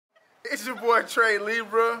It's your boy Trey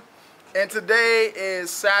Libra, and today is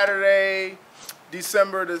Saturday,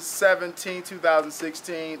 December the 17th,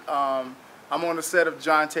 2016. I'm on the set of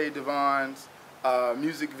Jonte Devon's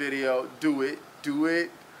music video, Do It, Do It,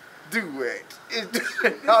 Do It. This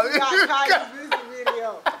is not Kanye's music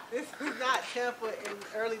video. This is not Tampa in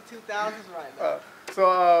the early 2000s right now.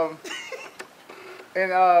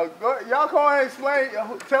 Y'all come on and explain.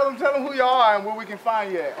 Tell them who y'all are and where we can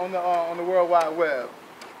find you at on the World Wide Web.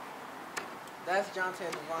 That's Jonte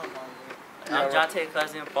and Devon. I'm Jonte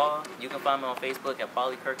Cousin Paul. You can find me on Facebook at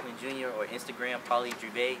Pauly Kirkland Jr. or Instagram Pauly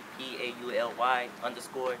Drebay, PAULY_DREEBAY.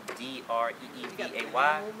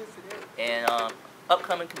 And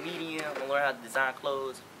upcoming comedian. I'm gonna learn how to design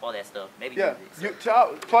clothes, all that stuff. Maybe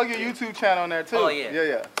Plug your YouTube channel on there too. Oh yeah.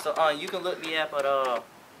 Yeah. So you can look me up at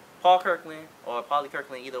Paul Kirkland or Pauly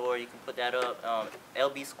Kirkland, either or. You can put that up.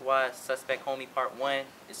 LB Squad Suspect Homie Part 1.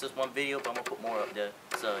 It's just one video, but I'm gonna put more up there.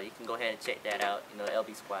 So you can go ahead and check that out. You know,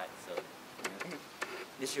 LB Squad. So.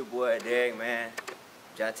 This your boy Derek, man.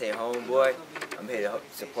 Jonte homeboy. I'm here to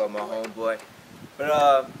support my homeboy.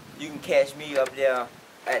 But you can catch me up there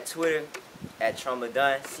at Twitter at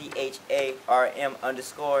Trumladon,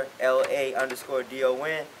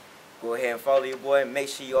 CHARM_LA_DON. Go ahead and follow your boy. Make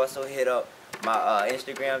sure you also hit up my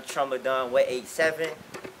Instagram, Trumladon187.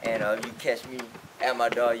 And you catch me at my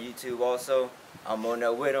dog YouTube also. I'm on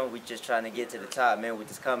there with him. We just trying to get to the top, man, with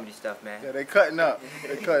this comedy stuff, man. Yeah, they cutting up.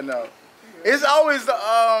 They cutting up. It's always the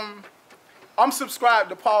I'm subscribed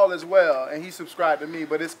to Paul as well, and he subscribed to me.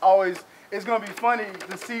 But it's gonna be funny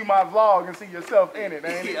to see my vlog and see yourself in it,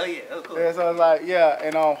 ain't it? Oh yeah, oh cool. Yeah, so I was like, yeah,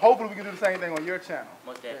 and hopefully we can do the same thing on your channel.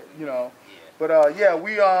 Most definitely. You know. Yeah. But yeah,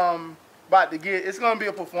 we about to get. It's gonna be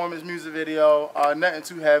a performance music video. Nothing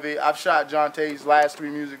too heavy. I've shot Jonte's last 3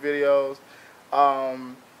 music videos.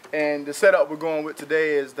 And the setup we're going with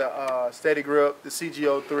today is the Steady Grip, the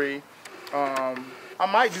CG03. I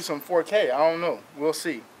might do some 4K. I don't know. We'll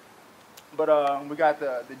see. But we got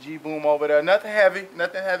the G Boom over there. Nothing heavy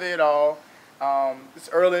at all. It's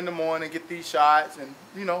early in the morning. Get these shots and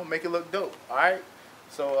make it look dope. All right.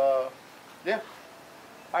 So yeah.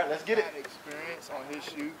 All right, let's get it. I had experience on his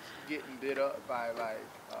shoots getting bit up by like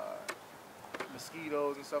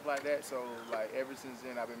mosquitoes and stuff like that. So like ever since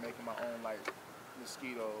then, I've been making my own like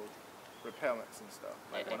mosquito repellents and stuff.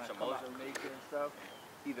 Like when I come out naked and stuff,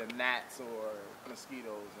 either gnats or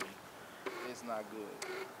mosquitoes, and it's not good.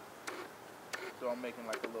 So I'm making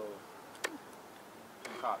like a little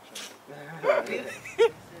concoction.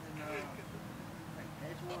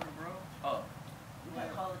 Oh. You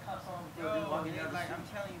might call the cops on Bro, like I'm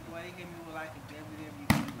telling you, boy, they hit me with like a WWE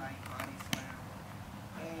like body slam.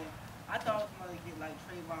 And I thought I was gonna get like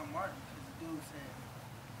Trayvon Martin because the dude said,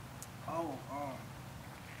 oh,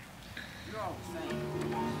 you know what I'm saying?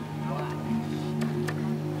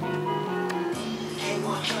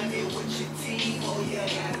 A100 with your team, oh yeah,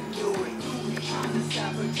 gotta do it. Trying to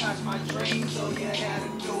sabotage my dreams, oh yeah, gotta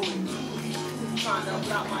do it. Trying to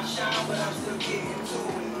block my shine, but I'm still getting to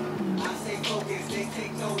it. I stay focused, they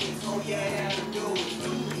take notice, oh yeah, gotta do it.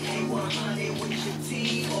 A100 with your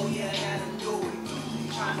team, oh yeah, gotta do it.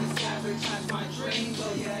 Trying to sabotage my dreams,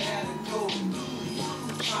 oh yeah, gotta do it.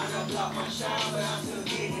 Trying to block my shine, but I'm still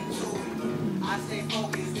getting to it. I stay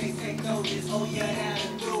focused, they take notice, oh yeah, gotta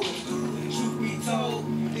do it. Truth be told,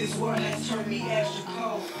 this world has turned me extra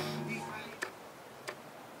cold.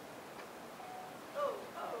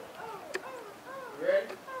 Ready?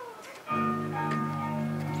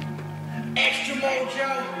 Extra mojo.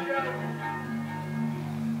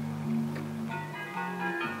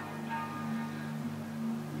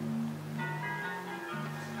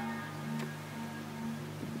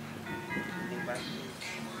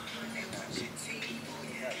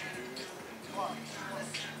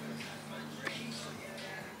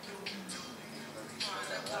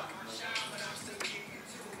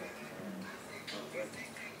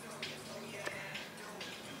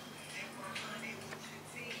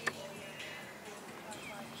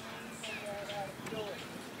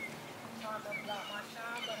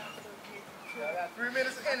 I got 3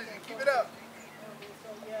 minutes of energy. Keep it up.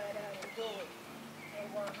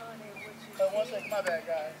 One second, my bad,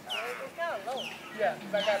 guys. It's kind of low. Yeah,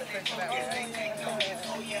 because I got to fix that one.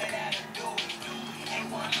 Oh yeah, that'll do it.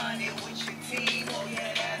 A100 with your team, oh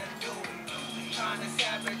yeah, that'll do it. Trying to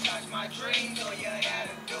sabotage my dreams, oh yeah,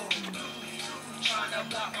 that'll do it. Trying to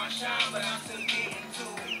block my shine, but I'm still getting to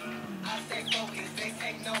it. I stay focused, they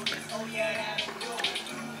take notice, oh yeah, that'll do it.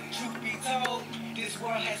 Truth be told, this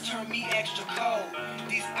world has turned me extra cold.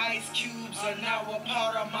 These ice cubes are now a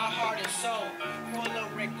part of my heart and soul. Full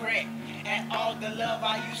of regret at all the love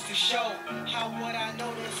I used to show. How would I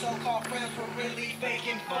know the so-called friends were really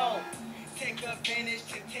faking foe? Take advantage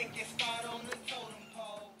to take it